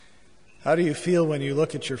How do you feel when you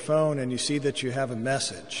look at your phone and you see that you have a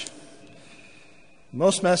message?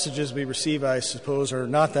 Most messages we receive, I suppose, are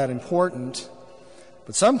not that important,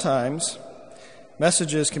 but sometimes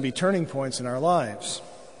messages can be turning points in our lives.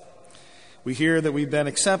 We hear that we've been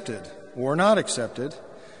accepted or not accepted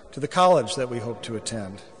to the college that we hope to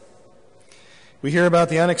attend. We hear about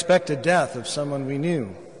the unexpected death of someone we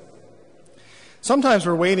knew. Sometimes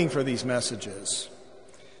we're waiting for these messages,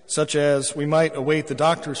 such as we might await the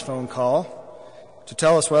doctor's phone call to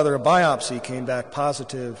tell us whether a biopsy came back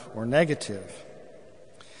positive or negative.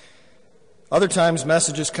 Other times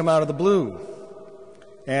messages come out of the blue,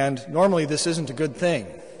 and normally this isn't a good thing.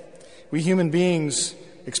 We human beings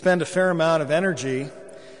expend a fair amount of energy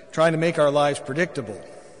trying to make our lives predictable,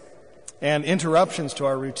 and interruptions to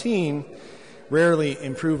our routine rarely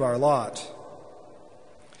improve our lot.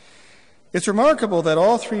 It's remarkable that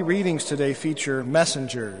all three readings today feature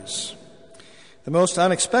messengers. The most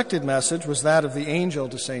unexpected message was that of the angel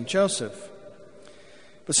to St. Joseph.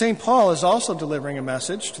 But St. Paul is also delivering a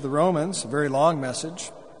message to the Romans, a very long message.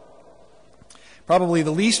 Probably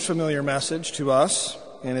the least familiar message to us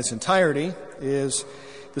in its entirety is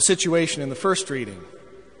the situation in the first reading,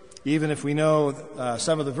 even if we know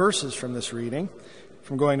some of the verses from this reading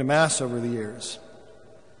from going to Mass over the years.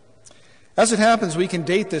 As it happens, we can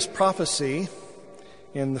date this prophecy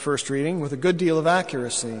in the first reading with a good deal of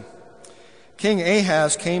accuracy. King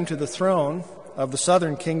Ahaz came to the throne of the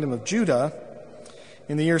southern kingdom of Judah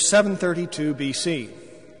in the year 732 BC.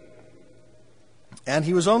 And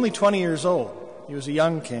he was only 20 years old. He was a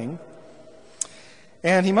young king.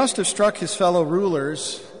 And he must have struck his fellow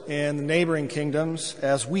rulers in the neighboring kingdoms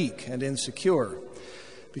as weak and insecure,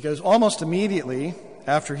 because almost immediately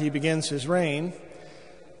after he begins his reign,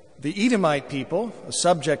 the Edomite people, a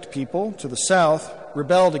subject people to the south,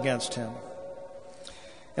 rebelled against him.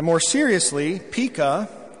 And more seriously, Pekah,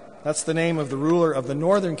 that's the name of the ruler of the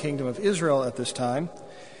northern kingdom of Israel at this time,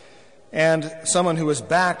 and someone who was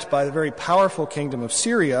backed by the very powerful kingdom of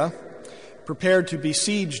Syria, prepared to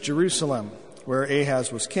besiege Jerusalem, where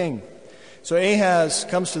Ahaz was king. So Ahaz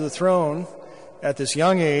comes to the throne at this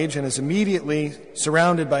young age and is immediately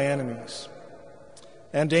surrounded by enemies,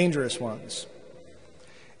 and dangerous ones.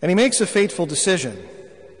 And he makes a fateful decision.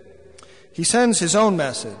 He sends his own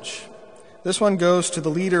message. This one goes to the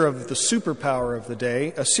leader of the superpower of the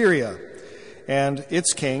day, Assyria, and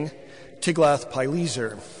its king,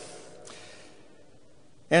 Tiglath-Pileser.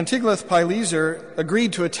 And Tiglath-Pileser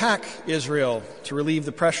agreed to attack Israel to relieve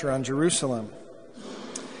the pressure on Jerusalem.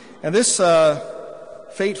 And this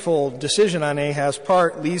fateful decision on Ahaz's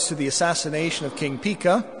part leads to the assassination of King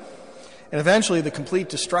Pekah and eventually the complete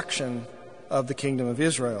destruction of the kingdom of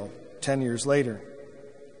Israel 10 years later.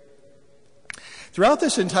 Throughout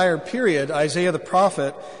this entire period, Isaiah the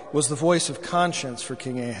prophet was the voice of conscience for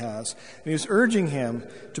King Ahaz, and he was urging him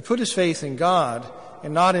to put his faith in God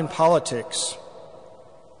and not in politics.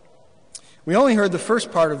 We only heard the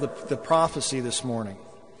first part of the prophecy this morning,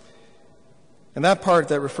 and that part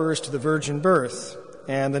that refers to the virgin birth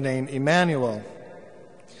and the name Emmanuel.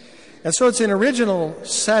 And so its in original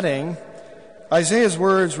setting, Isaiah's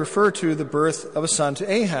words refer to the birth of a son to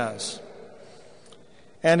Ahaz.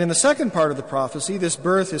 And in the second part of the prophecy, this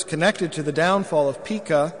birth is connected to the downfall of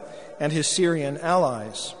Pekah and his Syrian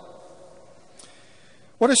allies.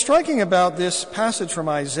 What is striking about this passage from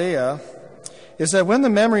Isaiah is that when the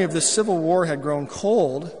memory of this civil war had grown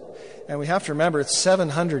cold, and we have to remember it's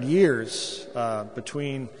 700 years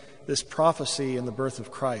between this prophecy and the birth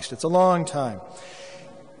of Christ. It's a long time.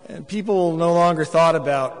 And people no longer thought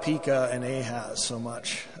about Pekah and Ahaz so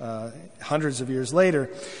much, hundreds of years later.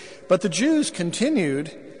 But the Jews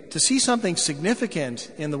continued to see something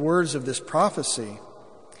significant in the words of this prophecy.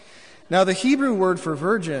 Now, the Hebrew word for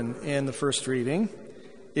virgin in the first reading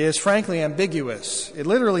is frankly ambiguous. It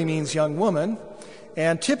literally means young woman,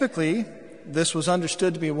 and typically this was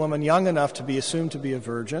understood to be a woman young enough to be assumed to be a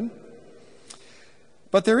virgin.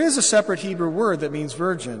 But there is a separate Hebrew word that means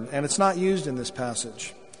virgin, and it's not used in this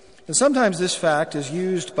passage. And sometimes this fact is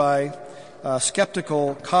used by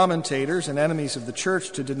skeptical commentators and enemies of the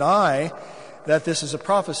church to deny that this is a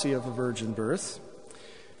prophecy of a virgin birth.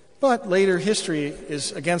 But later history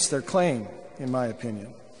is against their claim, in my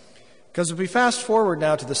opinion. Because if we fast forward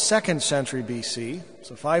now to the 2nd century BC,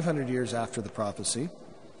 so 500 years after the prophecy,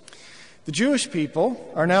 the Jewish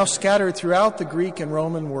people are now scattered throughout the Greek and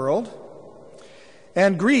Roman world.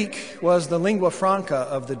 And Greek was the lingua franca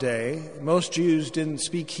of the day. Most Jews didn't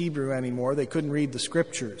speak Hebrew anymore. They couldn't read the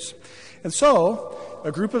scriptures. And so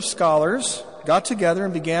a group of scholars got together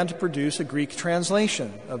and began to produce a Greek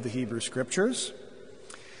translation of the Hebrew scriptures.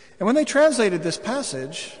 And when they translated this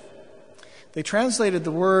passage, They translated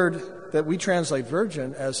the word that we translate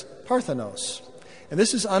virgin as parthenos. And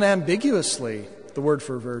this is unambiguously the word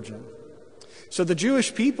for virgin. So the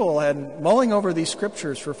Jewish people had, mulling over these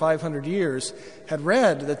scriptures for 500 years, had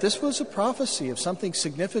read that this was a prophecy of something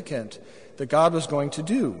significant that God was going to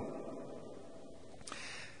do.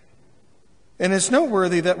 And it's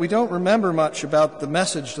noteworthy that we don't remember much about the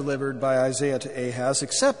message delivered by Isaiah to Ahaz,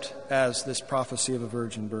 except as this prophecy of a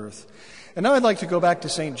virgin birth. And now I'd like to go back to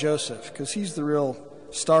St. Joseph, because he's the real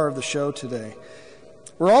star of the show today.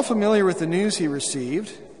 We're all familiar with the news he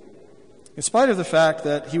received, in spite of the fact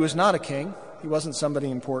that he was not a king. He wasn't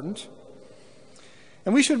somebody important.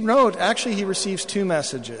 And we should note, actually, he receives two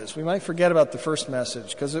messages. We might forget about the first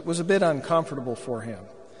message, because it was a bit uncomfortable for him.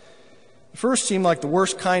 The first seemed like the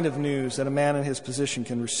worst kind of news that a man in his position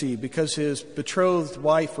can receive, because his betrothed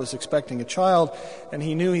wife was expecting a child, and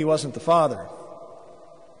he knew he wasn't the father.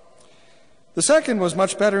 The second was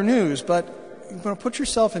much better news, but put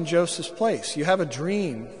yourself in Joseph's place. You have a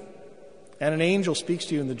dream, and an angel speaks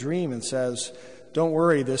to you in the dream and says, "Don't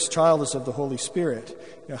worry, this child is of the Holy Spirit."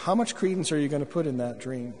 How much credence are you going to put in that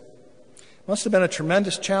dream? It must have been a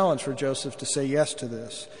tremendous challenge for Joseph to say yes to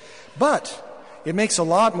this. But it makes a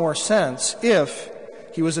lot more sense if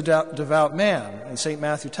he was a devout man, and St.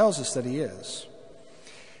 Matthew tells us that he is.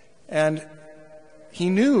 And he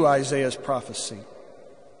knew Isaiah's prophecy.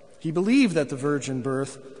 He believed that the virgin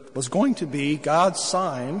birth was going to be God's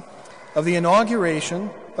sign of the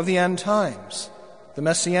inauguration of the end times, the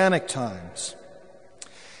messianic times.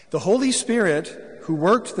 The Holy Spirit, who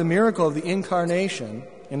worked the miracle of the incarnation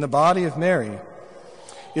in the body of Mary,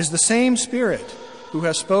 is the same Spirit who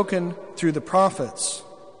has spoken through the prophets.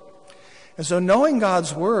 And so knowing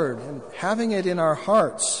God's word and having it in our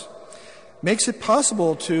hearts makes it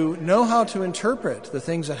possible to know how to interpret the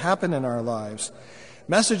things that happen in our lives.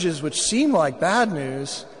 Messages which seem like bad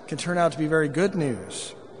news can turn out to be very good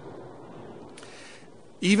news.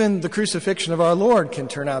 Even the crucifixion of our Lord can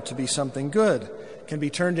turn out to be something good, can be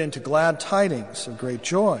turned into glad tidings of great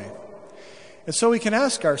joy. And so we can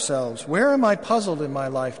ask ourselves, where am I puzzled in my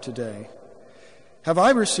life today? Have I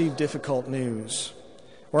received difficult news?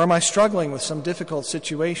 Or am I struggling with some difficult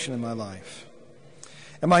situation in my life?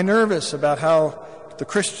 Am I nervous about how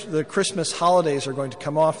the Christmas holidays are going to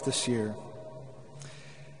come off this year?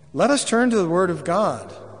 Let us turn to the Word of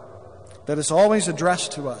God that is always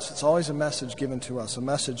addressed to us. It's always a message given to us, a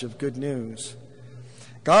message of good news.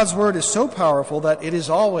 God's Word is so powerful that it is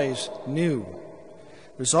always new.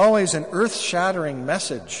 There's always an earth-shattering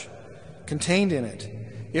message contained in it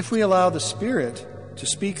if we allow the Spirit to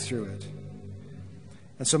speak through it.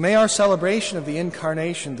 And so may our celebration of the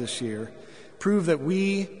Incarnation this year prove that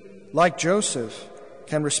we, like Joseph,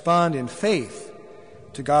 can respond in faith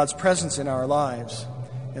to God's presence in our lives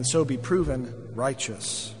and so be proven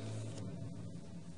righteous.